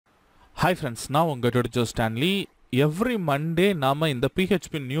Hi friends, now I'm going to Tutor Stanley. Every Monday நாம இந்த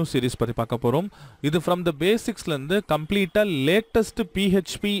PHP new series பத்தி பார்க்க போறோம். இது from the basicsல இருந்து கம்ப்ளீட்டா latest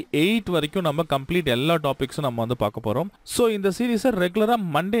PHP 8 வரைக்கும் நம்ம கம்ப்ளீட் எல்லா டாபிக்ஸும் நம்ம வந்து பார்க்க போறோம். ஸோ இந்த சீரீஸை ரெகுலரா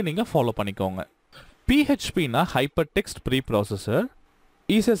மண்டே நீங்க ஃபாலோ பண்ணிக்கோங்க. PHP னா Hypertext Preprocessor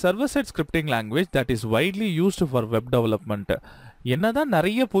is a server-side scripting language that is widely used for web development. என்னதான்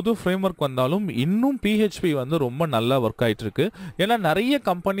நிறைய புது ஃப்ரேம்வொர்க் வந்தாலும் இன்னும் PHP வந்து ரொம்ப நல்லா ஒர்க் ஆகிட்டு இருக்கு. ஏன்னா நிறைய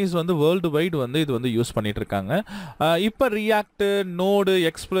கம்பெனிஸ் வந்து வேர்ல்டு வைடு வந்து இது வந்து யூஸ் பண்ணிட்டு இருக்காங்க. இப்போ ரியாக்ட், நோடு,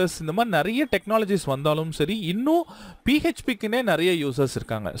 எக்ஸ்பிரஸ் இந்த மாதிரி நிறைய டெக்னாலஜிஸ் வந்தாலும் சரி, இன்னும் PHPக்குன்னே நிறைய யூசர்ஸ்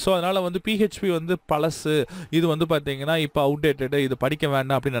இருக்காங்க. ஸோ அதனால் வந்து PHP வந்து பழசு, இது வந்து பார்த்தீங்கன்னா இப்போ அவுடேட்டடு, இது படிக்க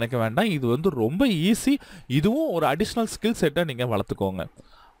வேண்டாம் அப்படின்னு நினைக்க வேண்டாம். இது வந்து ரொம்ப ஈஸி. இதுவும் ஒரு அடிஷ்னல் ஸ்கில் செட்டை நீங்கள் வளர்த்துக்கோங்க.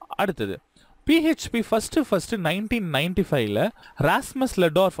 அடுத்தது PHP ஃபர்ஸ்ட் 1995ல ராஸ்மஸ்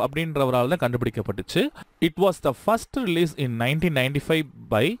லெடார்ஃப் அப்படின்றவரால் தான் கண்டுபிடிக்கப்பட்டுச்சு. It was the first release in 1995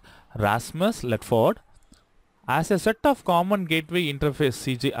 by Rasmus லெட்ஃபோர்ட் as a set of common gateway interface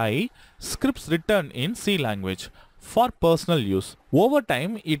CGI scripts written in C language for personal use. Over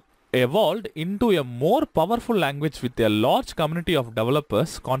time, it evolved into a more powerful language with a large community of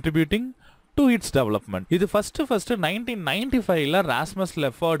developers contributing to its development. இது first 1995ல Rasmus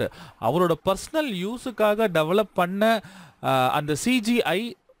லெஃபோர்ட் அவரோட personal யூஸுக்காக develop பண்ண அந்த CGI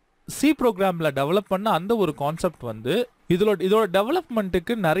C ப்ரோக்ராமில் develop பண்ண அந்த ஒரு concept வந்து இதோட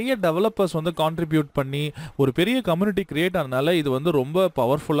டெவலப்மெண்ட்டுக்கு நிறைய டெவலப்பர்ஸ் வந்து கான்ட்ரிபியூட் பண்ணி ஒரு பெரிய கம்யூனிட்டி கிரியேட் ஆனதுனால இது வந்து ரொம்ப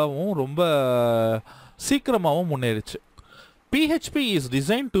பவர்ஃபுல்லாகவும் ரொம்ப சீக்கிரமாகவும் முன்னேறிச்சு. PHP is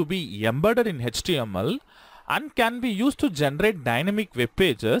designed to be embedded in HTML and can be used to generate dynamic web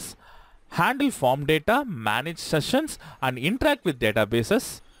pages, handle form data, manage sessions and interact with databases.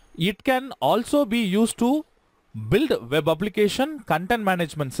 It can also be used to build web application, content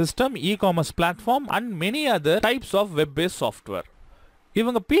management system, e-commerce platform and many other types of web-based software.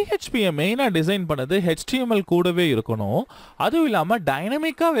 இவங்க PHPயை மெயினாக design பண்ணது HTML கூடவே இருக்கணும், அதுவும் இல்லாமல்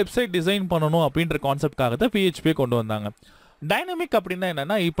டைனமிக்காக website design பண்ணணும் அப்படின்ற கான்செப்டாக தான் PHPயை கொண்டு வந்தாங்க. டைனமிக் அப்படின்னா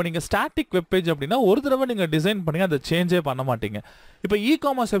என்னன்னா, இப்போ நீங்கள் ஸ்டாட்டிக் வெப்பேஜ் அப்படின்னா ஒரு தடவை நீங்கள் டிசைன் பண்ணி அதை சேஞ்சே பண்ண மாட்டீங்க. இப்போ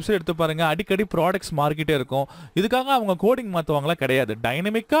இ-காமர்ஸ் வெப்சைட் எடுத்து பாருங்கள், அடிக்கடி ப்ராடக்ட்ஸ் மார்க்கிட்டே இருக்கும். இதுக்காக அவங்க கோடிங் மாற்றுவாங்களா? கிடையாது.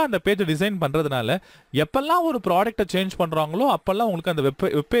 டைனமிக்காக அந்த பேஜை டிசைன் பண்ணுறதுனால எப்பெல்லாம் ஒரு ப்ராடக்ட்டை சேஞ்ச் பண்ணுறாங்களோ அப்போல்லாம் உங்களுக்கு அந்த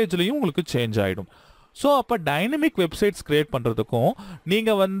வெப்பேஜ்லேயும் உங்களுக்கு சேஞ்ச் ஆகிடும். ஸோ அப்போ டைனமிக் வெப்சைட்ஸ் கிரியேட் பண்ணுறதுக்கும்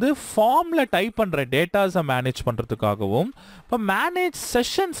நீங்கள் வந்து ஃபார்மில் டைப் பண்ணுற டேட்டாஸை மேனேஜ் பண்ணுறதுக்காகவும், இப்போ மேனேஜ்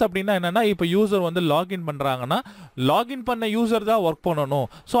செஷன்ஸ் அப்படின்னா என்னென்னா, இப்போ யூசர் வந்து லாகின் பண்ணுறாங்கன்னா லாகின் பண்ண யூசர் தான் ஒர்க் பண்ணணும்.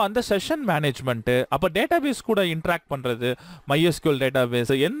 ஸோ அந்த செஷன் மேனேஜ்மெண்ட்டு, அப்போ டேட்டாபேஸ் கூட இன்ட்ராக்ட் பண்ணுறது, MySQL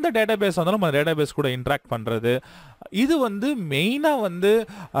டேட்டாபேஸ், எந்த டேட்டாபேஸ் வந்தாலும் அந்த டேட்டாபேஸ் கூட இன்ட்ராக்ட் பண்ணுறது, இது வந்து மெயினாக வந்து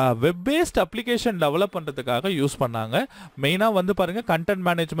வெப் பேஸ்ட் அப்ளிகேஷன் டெவலப் பண்ணுறதுக்காக யூஸ் பண்ணாங்க. மெயினாக வந்து பாருங்கள், content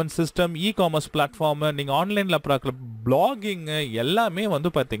management system, e-commerce platform, நீங்கள் ஆன்லைனில் பார்க்குற பிளாகிங்கு எல்லாமே வந்து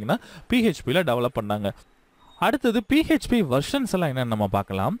பார்த்தீங்கன்னா PHPயில் டெவலப் பண்ணாங்க. அடுத்தது PHP வெர்ஷன்ஸ் எல்லாம் என்னென்னு நம்ம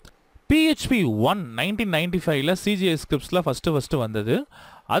பார்க்கலாம். PHP 1 1995ல CGI ஸ்கிரிப்ட்ஸில் ஃபஸ்ட்டு வந்தது.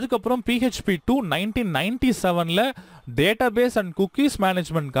 அதுக்கப்புறம் PHP 2 1997ல் database and cookies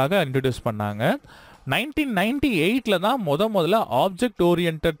மேனேஜ்மெண்ட்காக introduce பண்ணாங்க. 1998ல தான் முதல்ல ஆப்ஜெக்ட்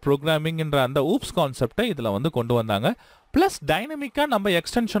ஓரியன்டட் ப்ரோக்ராமிங்ன்ற அந்த ஊப்ஸ் கான்செப்டை இதில் வந்து கொண்டு வந்தாங்க. ப்ளஸ் டைனமிக்காக நம்ம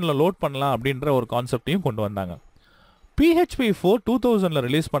எக்ஸ்டென்ஷனில் லோட் பண்ணலாம் அப்படின்ற ஒரு கான்செப்டையும் கொண்டு வந்தாங்க. PHP 4 2000ல்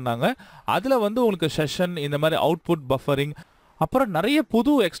ரிலீஸ் பண்ணாங்க. அதில் வந்து உங்களுக்கு செஷன், இந்த மாதிரி அவுட்புட் பஃபரிங், அப்புறம் நிறைய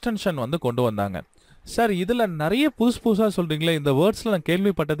புது எக்ஸ்டென்ஷன் வந்து கொண்டு வந்தாங்க. சார் இதில் நிறைய புதுசாக சொல்கிறீங்களே, இந்த வேர்ட்ஸில் நான்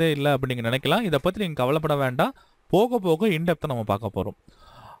கேள்விப்பட்டதே இல்லை அப்படின்னு நினைக்கலாம். இதை பற்றி நீங்கள் கவலைப்பட வேண்டாம், போக இன்டெப்த்தாக நம்ம பார்க்க போகிறோம்.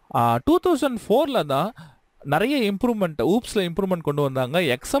 2004ல் தான் நிறைய இம்ப்ரூவ்மெண்ட், ஊப்ஸில் இம்ப்ரூவ்மெண்ட் கொண்டு வந்தாங்க,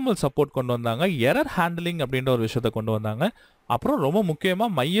 XML சப்போர்ட் கொண்டு வந்தாங்க, எரர் ஹேண்ட்லிங் அப்படின்ற ஒரு விஷயத்தை கொண்டு வந்தாங்க. அப்புறம் ரொம்ப முக்கியமாக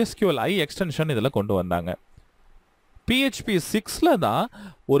MySQL எக்ஸ்டென்ஷன் இதில் கொண்டு வந்தாங்க. PHP 6ல் தான்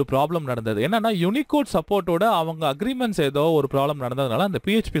ஒரு ப்ராப்ளம் நடந்தது. என்னன்னா, யூனிகோட் சப்போர்ட்டோட அவங்க அக்ரிமெண்ட்ஸ் ஏதோ ஒரு ப்ராப்ளம் நடந்ததுனால அந்த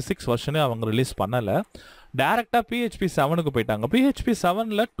PHP 6 வெர்ஷனே அவங்க ரிலீஸ் பண்ணலை. டேரெக்டாக PHP 7க்கு போயிட்டாங்க. PHP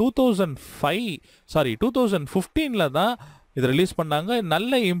 7ல் 2015ல் தான் இது ரிலீஸ் பண்ணாங்க.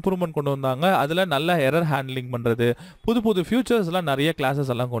 நல்ல இம்ப்ரூவ்மெண்ட் கொண்டு வந்தாங்க. அதில் நல்ல எரர் ஹேண்ட்லிங் பண்ணுறது, புது ஃபியூச்சர்ஸ்லாம், நிறைய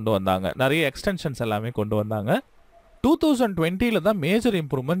கிளாஸஸ் எல்லாம் கொண்டு வந்தாங்க, நிறைய எக்ஸ்டென்ஷன்ஸ் எல்லாமே கொண்டு வந்தாங்க. 2020ல் தான் major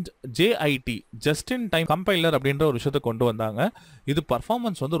improvement JIT, just in time compiler அப்படின்ற ஒரு விஷயத்தை கொண்டு வந்தாங்க. இது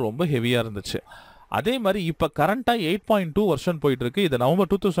பர்ஃபார்மன்ஸ் வந்து ரொம்ப ஹெவியாக இருந்துச்சு. அதே மாதிரி இப்போ கரண்ட்டாக 8.2 வெர்ஷன் போயிட்டுருக்கு. இது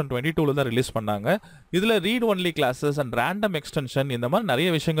நவம்பர் 2022ல் தான் ரிலீஸ் பண்ணாங்க. இதில் read only classes and random extension, இந்த மாதிரி நிறைய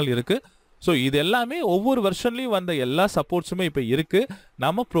விஷயங்கள் இருக்குது. ஸோ இது எல்லாமே ஒவ்வொரு வெர்ஷன்லையும் வந்த எல்லா சப்போர்ட்ஸுமே இப்போ இருக்குது.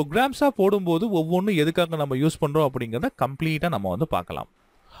 நம்ம ப்ரோக்ராம்ஸாக போடும்போது ஒவ்வொன்றும் எதுக்காக நம்ம யூஸ் பண்ணுறோம் அப்படிங்கிறத கம்ப்ளீட்டாக நம்ம வந்து பார்க்கலாம்.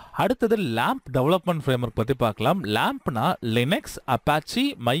 அடுத்தது லேம்ப் டெவலப்மெண்ட் ஃப்ரேம்வொர்க் பற்றி பார்க்கலாம். லேம்ப்னா லினக்ஸ், அப்பாச்சி,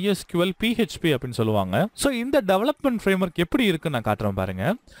 MySQL, PHP அப்படின்னு சொல்லுவாங்க. ஸோ இந்த டெவலப்மெண்ட் ஃப்ரேம்வொர்க் எப்படி இருக்குன்னு நான் காட்டுறேன் பாருங்க.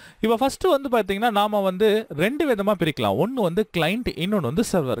 இப்போ ஃபஸ்ட்டு வந்து பார்த்தீங்கன்னா நாம வந்து 2 விதமாக பிரிக்கலாம். ஒன்று வந்து கிளைண்ட், இன்னொன்று வந்து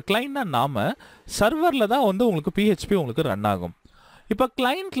சர்வர். கிளைண்ட்னா நாம சர்வரில் தான் வந்து உங்களுக்கு PHP உங்களுக்கு ரன் ஆகும். இப்போ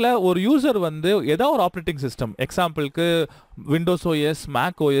கிளைண்ட்டில் ஒரு யூசர் வந்து ஏதோ ஒரு ஆப்ரேட்டிங் சிஸ்டம், எக்ஸாம்பிளுக்கு Windows OS,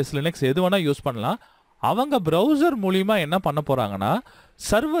 make OS, Linux எது வேணால் யூஸ் பண்ணலாம். அவங்க ப்ரௌசர் மூலிமா என்ன பண்ண போகிறாங்கன்னா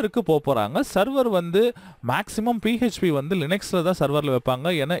சர்வருக்கு போகிறாங்க. சர்வர் வந்து மேக்ஸிமம் PHP வந்து லினக்ஸில் தான் சர்வரில் வைப்பாங்க.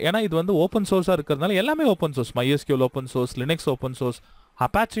 ஏன்னா இது வந்து ஓப்பன் சோர்ஸாக இருக்கிறதுனால எல்லாமே open source. MySQL open source, Linux open source,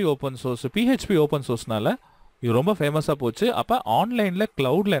 Apache open source, PHP open சோர்ஸ்னால இது ரொம்ப ஃபேமஸாக போச்சு. அப்போ ஆன்லைனில்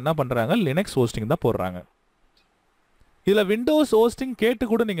க்ளவுடில் என்ன பண்ணுறாங்க, லினக்ஸ் ஹோஸ்டிங் தான் போடுறாங்க. இதில் விண்டோஸ் ஹோஸ்டிங் கேட்டு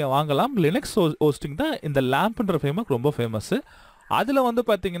கூட நீங்கள் வாங்கலாம். லினக்ஸ் ஹோஸ்டிங் தான் இந்த லேம்ப்ன்ற ஃப்ரேம்வொர்க் ரொம்ப ஃபேமஸ்ஸு. அதில் வந்து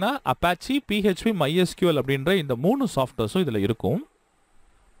பார்த்தீங்கன்னா அப்பாச்சி, PHP, MySQL அப்படின்ற இந்த 3 சாஃப்ட்வேர்ஸும் இதில் இருக்கும்.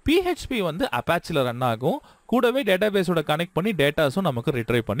 PHP வந்து அப்பாச்சியில் ரன் ஆகும். கூடவே டேட்டாபேஸோட கனெக்ட் பண்ணி டேட்டாஸும் நமக்கு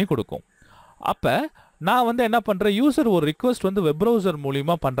ரிட்ரைவ் பண்ணி கொடுக்கும். அப்போ நான் வந்து என்ன பண்ணுறேன், யூசர் ஒரு ரிக்வஸ்ட் வந்து வெப் ப்ரௌசர்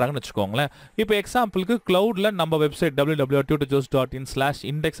மூலிமா பண்ணுறாங்கன்னு வச்சுக்கோங்களேன். இப்போ எக்ஸாம்பிளுக்கு க்ளவுடில் நம்ம வெப்சைட்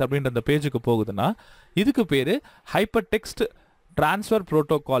www.tutor.in/index அப்படின்ற அந்த பேஜுக்கு போகுதுன்னா இதுக்கு பேர் ஹைப்பர் டெக்ஸ்ட் ட்ரான்ஸ்ஃபர்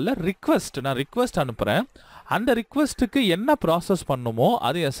ப்ரோட்டோகாலில் ரிக்வெஸ்ட். நான் ரிக்வெஸ்ட் அனுப்புகிறேன். அந்த ரிக்வெஸ்ட்டுக்கு என்ன ப்ராசஸ் பண்ணுமோ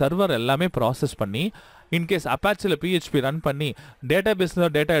அது என் சர்வர் எல்லாமே ப்ராசஸ் பண்ணி, இன்கேஸ் அப்பாச்சியில் PHP ரன் பண்ணி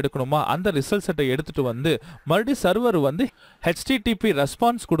டேட்டாபேஸில் டேட்டா எடுக்கணுமா அந்த ரிசல்ட் செட்டை எடுத்துகிட்டு வந்து மறுபடியும் சர்வர் வந்து HTTP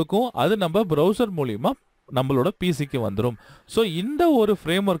ரெஸ்பான்ஸ் கொடுக்கும். அது நம்ம ப்ரௌசர் மூலிமா நம்மளோட பிசிக்கு வந்துடும். ஸோ இந்த ஒரு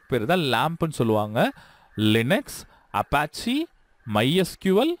ஃப்ரேம்வொர்க் பேர் தான் லேம்ப்னு சொல்லுவாங்க. லினக்ஸ், அப்பாச்சி,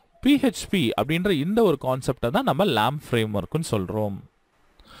 MySQL, PHP அப்படின்ற இந்த ஒரு கான்செப்டை தான் நம்ம லேம்ப் ஃப்ரேம்வொர்க்குன்னு சொல்கிறோம்.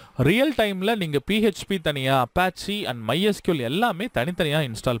 ரியல் டைமில் நீங்கள் PHP தனியாக, அப்பாச்சி அண்ட் MySQL எல்லாமே தனித்தனியாக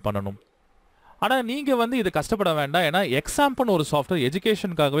இன்ஸ்டால் பண்ணணும். ஆனால் நீங்கள் வந்து இது கஷ்டப்பட வேண்டாம். ஏன்னா XAMPன்னு ஒரு சாஃப்ட்வேர்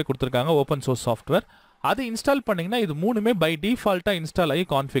எஜுகேஷனுக்காகவே கொடுத்துருக்காங்க, ஓப்பன் சோர்ஸ் சாஃப்ட்வேர். அது இன்ஸ்டால் பண்ணிங்கன்னா இது 3மே பை டிஃபால்ட்டாக இன்ஸ்டால் ஆகி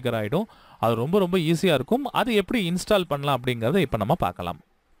கான்ஃபிகர் ஆகிடும். அது ரொம்ப ரொம்ப ஈஸியாக இருக்கும். அது எப்படி இன்ஸ்டால் பண்ணலாம் அப்படிங்கிறத இப்போ நம்ம பார்க்கலாம்.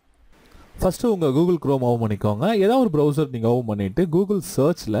 ஃபஸ்ட்டு உங்கள் கூகுள் க்ரோம் ஓப்பன் பண்ணிக்கோங்க. ஏதாவது ஒரு ப்ரௌசர் நீங்கள் ஓப்பன் பண்ணிவிட்டு கூகுள்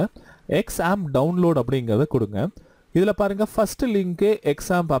சர்ச்சில் XAMP டவுன்லோட் அப்படிங்கிறத கொடுங்க. இதில் பாருங்கள் ஃபஸ்ட்டு லிங்க்கு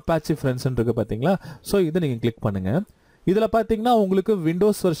XAMP அப்பாச்சி ஃப்ரெண்ட்ஸ்ன்னு இருக்குது பார்த்தீங்களா. ஸோ இதை நீங்கள் கிளிக் பண்ணுங்கள். இதில் பார்த்தீங்கன்னா உங்களுக்கு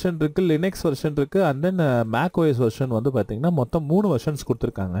விண்டோஸ் வெர்ஷன் இருக்குது, லினக்ஸ் வெர்ஷன் இருக்குது, and then make OS version வந்து பார்த்தீங்கன்னா மொத்தம் 3 வெர்ஷன்ஸ்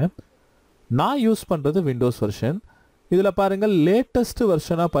கொடுத்துருக்காங்க. நான் யூஸ் பண்ணுறது விண்டோஸ் வெர்ஷன். இதில் பாருங்கள் லேட்டஸ்ட்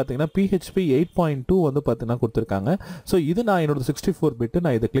வெர்ஷனாக பார்த்தீங்கன்னா PHP 8.2 வந்து பார்த்தீங்கன்னா கொடுத்துருக்காங்க. ஸோ இது நான் என்னோட 64 பிட்டு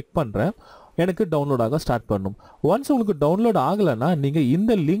நான் இதை கிளிக் பண்ணுறேன். எனக்கு டவுன்லோட் ஆக ஸ்டார்ட் பண்ணணும். ஒன்ஸ் உங்களுக்கு டவுன்லோட் ஆகலைன்னா நீங்கள்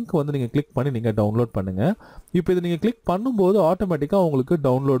இந்த லிங்க் வந்து நீங்கள் கிளிக் பண்ணி நீங்கள் டவுன்லோட் பண்ணுங்கள். இப்போ இதை நீங்கள் கிளிக் பண்ணும்போது ஆட்டோமேட்டிக்காக உங்களுக்கு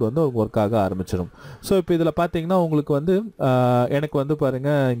டவுன்லோட் வந்து ஒர்க் ஆக ஆரம்பிச்சிடும். ஸோ இப்போ இதில் பார்த்தீங்கன்னா உங்களுக்கு வந்து எனக்கு வந்து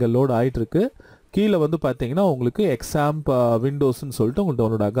பாருங்கள் இங்கே லோட் ஆகிட்டுருக்கு. கீழே வந்து பார்த்தீங்கன்னா உங்களுக்கு XAMP விண்டோஸ்ன்னு சொல்லிட்டு உங்களுக்கு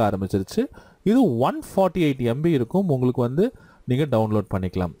டவுன்லோட் ஆக ஆரம்பிச்சிருச்சு. இது 148 MB இருக்கும். உங்களுக்கு வந்து நீங்கள் டவுன்லோட்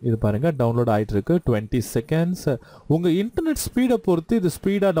பண்ணிக்கலாம். இது பாருங்கள் டவுன்லோட் ஆகிட்டு இருக்கு. 20 செகண்ட்ஸ். உங்கள் இன்டர்நெட் ஸ்பீடை பொறுத்து இது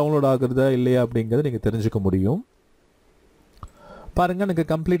ஸ்பீடாக டவுன்லோட் ஆகுறதா இல்லையா அப்படிங்கிறத நீங்கள் தெரிஞ்சுக்க முடியும். பாருங்கள் எனக்கு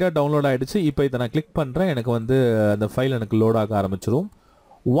கம்ப்ளீட்டாக டவுன்லோட் ஆகிடுச்சு. இப்போ இதை நான் கிளிக் பண்ணுறேன். எனக்கு வந்து அந்த ஃபைல் எனக்கு லோட் ஆக ஆரம்பிச்சிடும்.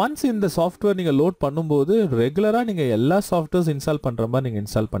 ஒன்ஸ் இந்த சாஃப்ட்வேர் நீங்கள் லோட் பண்ணும்போது ரெகுலராக நீங்கள் எல்லா சாஃப்ட்வேர்ஸ் இன்ஸ்டால் பண்ணுற மாதிரி நீங்கள்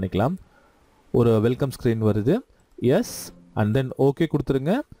இன்ஸ்டால் பண்ணிக்கலாம். ஒரு வெல்கம் ஸ்க்ரீன் வருது. எஸ் அண்ட் தென் ஓகே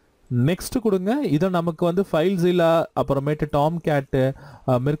கொடுத்துருங்க. நெக்ஸ்ட் கொடுங்க. இதை நமக்கு வந்து ஃபைல்ஸில் அப்புறமேட்டு டாம் கேட்டு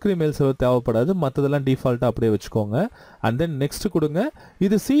மெர்க்குரி மெயில் சர்வர் தேவைப்படாது. மற்றதெல்லாம் டிஃபால்ட்டாக அப்படியே வச்சுக்கோங்க. அண்ட் தென் நெக்ஸ்ட் கொடுங்க.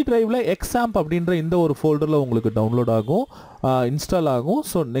 இது C டிரைவில் XAMP அப்படின்ற இந்த ஒரு ஃபோல்டரில் உங்களுக்கு டவுன்லோட் ஆகும், இன்ஸ்டால் ஆகும்.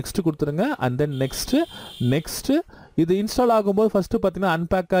 ஸோ நெக்ஸ்ட் கொடுத்துருங்க. அண்ட் தென் நெக்ஸ்ட்டு இது இன்ஸ்டால் ஆகும்போது ஃபஸ்ட்டு பார்த்தீங்கன்னா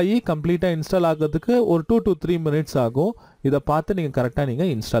அன்பேக் ஆகி கம்ப்ளீட்டாக இன்ஸ்டால் ஆகிறதுக்கு ஒரு 2 to 3 minutes ஆகும். இதை பார்த்து நீங்கள் கரெக்டாக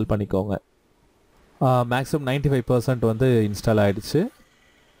நீங்கள் இன்ஸ்டால் பண்ணிக்கோங்க. மேக்ஸிமம் 95% வந்து இன்ஸ்டால் ஆகிடுச்சு.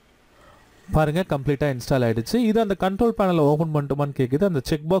 பாருங்கள் கம்ப்ளீட்டாக இன்ஸ்டால் ஆகிடுச்சு. இது அந்த கண்ட்ரோல் பேனலை ஓப்பன் பண்ணிட்டுமான்னு கேட்குது. அந்த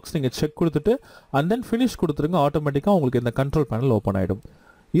செக் பாக்ஸ் நீங்கள் செக் கொடுத்துட்டு அண்ட் தென் ஃபினிஷ் கொடுத்துருங்க. ஆட்டோமேட்டிக்காக உங்களுக்கு இந்த கண்ட்ரோல் பேனல் ஓப்பன் ஆகிடும்.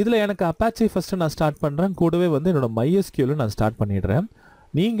 இதில் எனக்கு அப்பாச்சி ஃபஸ்ட்டு நான் ஸ்டார்ட் பண்ணுறேன். கூடவே வந்து என்னோட MySQL நான் ஸ்டார்ட் பண்ணிடுறேன்.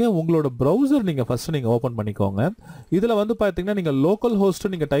 நீங்கள் உங்களோட ப்ரௌசர் நீங்கள் ஃபஸ்ட்டு நீங்கள் ஓப்பன் பண்ணிக்கோங்க. இதில் வந்து பார்த்தீங்கன்னா நீங்கள் லோக்கல்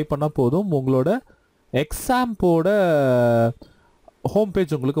ஹோஸ்ட்டு நீங்கள் டைப் பண்ணால் போதும். உங்களோட XAMPோட ஹோம்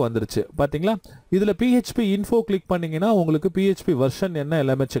பேஜ் உங்களுக்கு வந்துருச்சு பார்த்தீங்களா. இதில் PHP இன்ஃபோ கிளிக் பண்ணிங்கன்னா உங்களுக்கு PHP வெர்ஷன் என்ன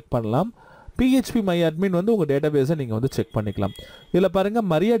எல்லாமே செக் பண்ணலாம். PHP மை அட்மின் வந்து உங்கள் டேட்டாபேஸை நீங்கள் வந்து செக் பண்ணிக்கலாம். இதில் பாருங்கள்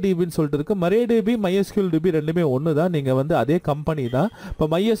MariaDBன்னு சொல்லிட்டு இருக்குது. MariaDB MySQL DB ரெண்டுமே ஒன்று தான். நீங்கள் வந்து அதே கம்பெனி தான். இப்போ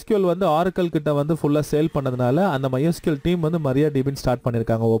MySQL வந்து ஆரக்கல் கிட்ட வந்து ஃபுல்லாக சேல் பண்ணதுனால அந்த MySQL டீம் வந்து MariaDBன்னு ஸ்டார்ட்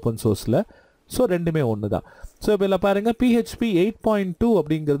பண்ணியிருக்காங்க ஓப்பன் சோர்ஸில். ஸோ ரெண்டுமே ஒன்று தான். ஸோ இப்போ இதில் பாருங்கள் PHP 8.2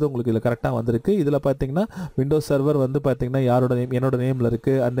 அப்படிங்கிறது உங்களுக்கு இதில் கரெக்டாக வந்திருக்கு. இதில் பார்த்தீங்கன்னா விண்டோஸ் சர்வர் வந்து பார்த்தீங்கன்னா யாரோட நேம், என்னோட நேமில்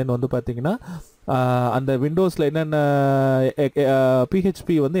இருக்குது. அண்ட் தென் வந்து பார்த்தீங்கன்னா அந்த விண்டோஸில் என்னென்ன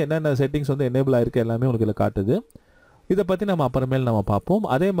பிஹெச்பி வந்து என்னென்ன செட்டிங்ஸ் வந்து எனேபிள் ஆகிருக்கு எல்லாமே உங்களுக்கு இதில் காட்டுது. இதை பற்றி நம்ம அப்புறமேல் நம்ம பார்ப்போம்.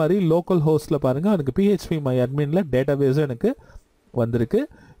 அதே மாதிரி லோக்கல் ஹோஸ்ட்டில் பாருங்கள், எனக்கு பிஹெச்பி மை அட்மினில் டேட்டா பேஸும் எனக்கு வந்திருக்கு.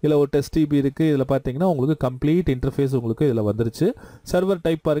 இதில் ஒரு டெஸ்ட் டிபி இருக்குது. இதில் பார்த்தீங்கன்னா உங்களுக்கு கம்ப்ளீட் இன்டர்ஃபேஸ் உங்களுக்கு இதில் வந்துருச்சு. சர்வர்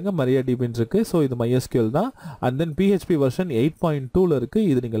டைப் பாருங்கள், மரியா டிபின்னு இருக்குது. ஸோ இது MySQL தான். அண்ட் தென் பிஹெச்பி வெர்ஷன் 8.2ல் இருக்குது.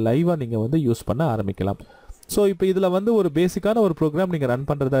 இது நீங்கள் லைவாக நீங்கள் வந்து யூஸ் பண்ண ஆரம்பிக்கலாம். ஸோ இப்போ இதில் வந்து ஒரு பேசிக்கான ஒரு ப்ரோக்ராம் நீங்கள் ரன்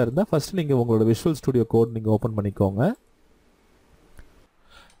பண்ணுறதா இருந்தால் ஃபஸ்ட்டு நீங்கள் உங்களோட விஷுவல் ஸ்டுடியோ கோட் நீங்கள் ஓப்பன் பண்ணிக்கோங்க.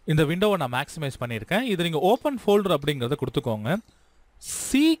 இந்த விண்டோவை நான் மேக்ஸிமைஸ் பண்ணியிருக்கேன். இது நீங்கள் ஓப்பன் ஃபோல்டர் அப்படிங்கிறத கொடுத்துக்கோங்க.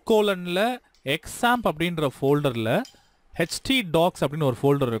 C:\\ல் XAMP அப்படின்ற ஃபோல்டரில் htdocs அப்படின்னு ஒரு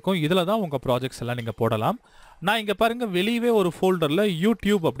ஃபோல்டர் இருக்கும். இதில் தான் உங்கள் ப்ராஜெக்ட்ஸ் எல்லாம் நீங்கள் போடலாம். நான் இங்கே பாருங்கள் வெளியவே ஒரு ஃபோல்டரில்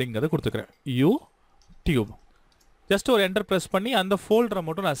யூடியூப் அப்படிங்கிறத கொடுத்துக்கிறேன். யூடியூப் ஜஸ்ட் ஒரு என்டர் ப்ரெஸ் பண்ணி அந்த ஃபோல்டரை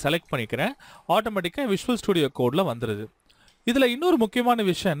மட்டும் நான் செலக்ட் பண்ணிக்கிறேன். ஆட்டோமேட்டிக்காக விஷுவல் ஸ்டுடியோ கோடில் வந்துடுது. இதில் இன்னொரு முக்கியமான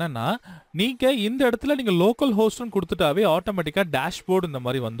விஷயம் என்னென்னா, நீங்கள் இந்த இடத்துல நீங்கள் லோக்கல் ஹோஸ்ட்னு கொடுத்துட்டாவே ஆட்டோமேட்டிக்காக டேஷ்போர்டு இந்த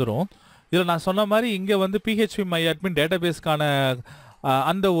மாதிரி வந்துடும். இதில் நான் சொன்ன மாதிரி இங்கே வந்து பிஹெச்பி மை அட்மின் டேட்டாபேஸ்க்கான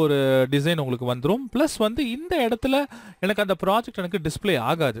அந்த ஒரு டிசைன் உங்களுக்கு வந்துடும். ப்ளஸ் வந்து இந்த இடத்துல எனக்கு அந்த ப்ராஜெக்ட் எனக்கு டிஸ்பிளே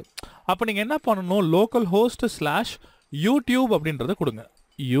ஆகாது. அப்போ நீங்கள் என்ன பண்ணணும், லோக்கல் ஹோஸ்ட் /யூடியூப் அப்படின்றத கொடுங்க.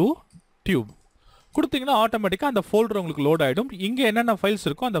 யூடியூப் கொடுத்தீங்கன்னா ஆட்டோமேட்டிக்காக அந்த ஃபோல்டர் உங்களுக்கு லோட் ஆகிடும். இங்கே என்னென்ன ஃபைல்ஸ்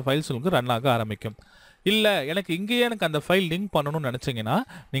இருக்கோ அந்த ஃபைல்ஸ் உங்களுக்கு ரன் ஆக ஆரம்பிக்கும். இல்லை எனக்கு இங்கேயே எனக்கு அந்த ஃபைல் லிங்க் பண்ணணும்னு நினச்சிங்கன்னா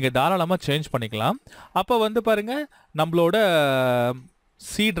நீங்கள் தாராளமாக சேஞ்ச் பண்ணிக்கலாம். அப்போ வந்து பாருங்கள், நம்மளோட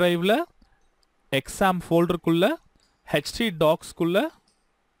சி டிரைவில் XAMP ஃபோல்டருக்குள்ளே htdocsக்குள்ளே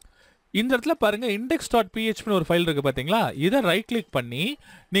இந்த இடத்துல பாருங்கள் index.phpன்னு ஒரு ஃபைல் இருக்குது பார்த்தீங்களா. இதை ரைட் கிளிக் பண்ணி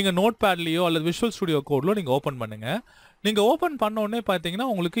நீங்கள் நோட் பேட்லேயோ அல்லது விஷுவல் ஸ்டுடியோ கோட்லையோ நீங்கள் ஓப்பன் பண்ணுங்கள். நீங்கள் ஓப்பன் பண்ணோடனே பார்த்தீங்கன்னா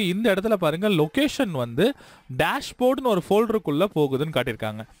உங்களுக்கு இந்த இடத்துல பாருங்கள் லொக்கேஷன் வந்து டேஷ்போர்டுன்னு ஒரு ஃபோல்டருக்குள்ளே போகுதுன்னு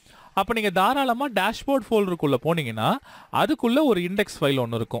காட்டியிருக்காங்க. அப்போ நீங்கள் தாராளமாக டேஷ்போர்ட் ஃபோல்டருக்குள்ளே போனீங்கன்னா அதுக்குள்ளே ஒரு இண்டெக்ஸ் ஃபைல்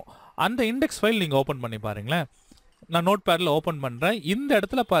ஒன்று இருக்கும். அந்த இண்டெக்ஸ் ஃபைல் நீங்கள் ஓப்பன் பண்ணி பாருங்களேன். நான் நோட் பேடில் ஓப்பன் பண்ணுறேன். இந்த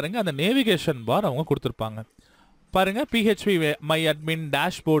இடத்துல பாருங்கள் அந்த நேவிகேஷன் பார் அவங்க கொடுத்துருப்பாங்க. பாருங்கள் பிஹெச்பி மை அட்மின்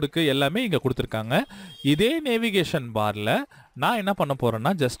டேஷ்போர்டுக்கு எல்லாமே இங்கே கொடுத்துருக்காங்க. இதே நேவிகேஷன் பாரில் நான் என்ன பண்ண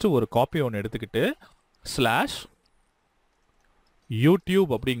போகிறேன்னா ஜஸ்ட்டு ஒரு காப்பி ஒன்று எடுத்துக்கிட்டு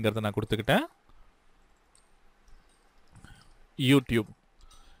 /யூடியூப் அப்படிங்கிறத நான் கொடுத்துக்கிட்டேன். யூடியூப்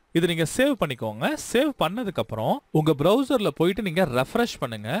இது நீங்கள் சேவ் பண்ணிக்கோங்க. சேவ் பண்ணதுக்கப்புறம் உங்கள் ப்ரௌசரில் போயிட்டு நீங்கள் ரெஃப்ரெஷ்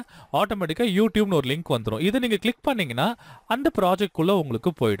பண்ணுங்கள். ஆட்டோமேட்டிக்காக யூடியூப்னு ஒரு லிங்க் வந்துடும். இதை நீங்கள் கிளிக் பண்ணிங்கன்னா அந்த ப்ராஜெக்ட்குள்ளே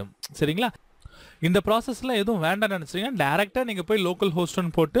உங்களுக்கு போயிடும். சரிங்களா? இந்த ப்ராசஸ்லாம் எதுவும் வேண்டாம்னு நினச்சிங்கன்னா டேரெக்டாக நீங்கள் போய் லோக்கல்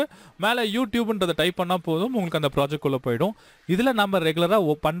ஹோஸ்ட்னு போட்டு மேலே யூடியூப்ன்றதை டைப் பண்ணால் போதும், உங்களுக்கு அந்த ப்ராஜெக்ட்குள்ளே போயிடும். இதில் நம்ம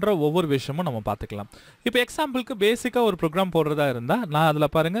ரெகுலராக பண்ணுற ஒவ்வொரு விஷயமும் நம்ம பார்த்துக்கலாம். இப்போ எக்ஸாம்பிளுக்கு பேசிக்காக ஒரு ப்ரோக்ராம் போடுறதா இருந்தால் நான்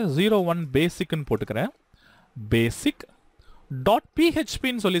அதில் பாருங்கள் 01 பேசிக்னு போட்டுக்கிறேன்.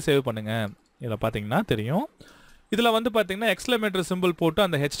 basic.phpன்னு சொல்லி சேவ் பண்ணுங்கள். இதில் பார்த்தீங்கன்னா தெரியும். இதில் வந்து பார்த்தீங்கன்னா எக்ஸ்க்ளமேட்டரி சிம்பிள் போட்டு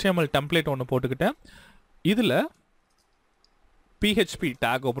அந்த HTML டெம்ப்ளேட் ஒன்று போட்டுக்கிட்டேன். இதில் PHP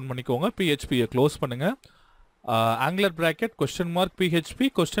டேக் ஓப்பன் பண்ணிக்கோங்க. PHPயை க்ளோஸ் பண்ணுங்கள். ஆங்குலர் ப்ராக்கெட் $PHP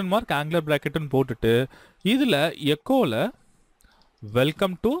ஆங்குலர் ப்ராக்கெட்டுன்னு போட்டுட்டு இதில் எக்கோவில்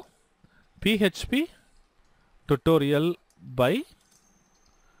welcome to PHP tutorial by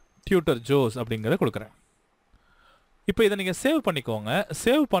Tutor Jose அப்படிங்கிறத கொடுக்குறேன். இப்போ இதை நீங்கள் சேவ் பண்ணிக்கோங்க.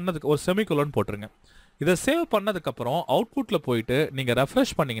 சேவ் பண்ணதுக்கு ஒரு செமிகோலன் போட்டுருங்க. இதை சேவ் பண்ணதுக்கப்புறம் அவுட்புட்டில் போயிட்டு நீங்கள்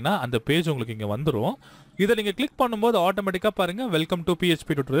ரெஃப்ரெஷ் பண்ணிங்கன்னா அந்த பேஜ் உங்களுக்கு இங்கே வந்துடும். இதை நீங்கள் கிளிக் பண்ணும்போது ஆட்டோமேட்டிக்காக பாருங்கள் welcome to PHP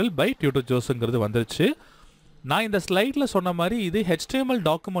tutorial by Tutor ஜோஸுங்கிறது வந்துருச்சு. நான் இந்த ஸ்லைடில் சொன்ன மாதிரி இது HTML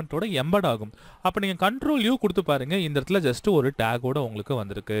டாக்குமெண்ட்டோட எம்பட் ஆகும். அப்போ நீங்கள் Ctrl+U கொடுத்து பாருங்கள். இந்த இடத்துல ஜஸ்ட்டு ஒரு டேக்கோட உங்களுக்கு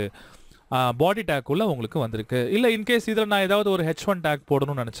வந்திருக்கு. பாடி டேக்குள்ளே உங்களுக்கு வந்திருக்கு. இல்லை இன்கேஸ் இதில் நான் ஏதாவது ஒரு H1 டேக்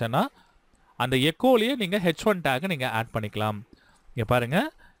போடணும்னு நினச்சேன்னா அந்த எக்கோலேயே நீங்கள் H1 டேக்கை நீங்கள் ஆட் பண்ணிக்கலாம். இங்கே பாருங்கள்,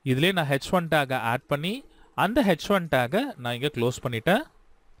 இதுலேயே நான் H1 டேக்கை ஆட் பண்ணி அந்த H1 டேக்கை நான் இங்கே க்ளோஸ் பண்ணிட்டேன்.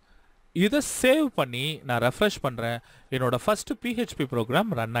 இதை சேவ் பண்ணி நான் ரெஃப்ரெஷ் பண்ணுறேன். என்னோட ஃபஸ்ட்டு PHP ப்ரோக்ராம்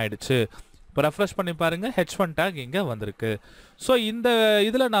ரன் ஆகிடுச்சு. இப்போ ரெஃப்ரெஷ் பண்ணி பாருங்கள், H1 டேக் இங்கே வந்திருக்கு. ஸோ இந்த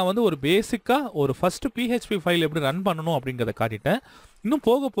இதில் நான் வந்து ஒரு பேசிக்காக ஒரு ஃபஸ்ட்டு PHP ஃபைல் எப்படி ரன் பண்ணணும் அப்படிங்கிறத காட்டிட்டேன். இன்னும்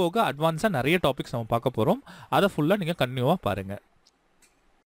போக போக அட்வான்ஸாக நிறைய டாபிக்ஸ் நம்ம பார்க்க போகிறோம். அதை ஃபுல்லாக நீங்கள் கன்டினியூவாக பாருங்கள்.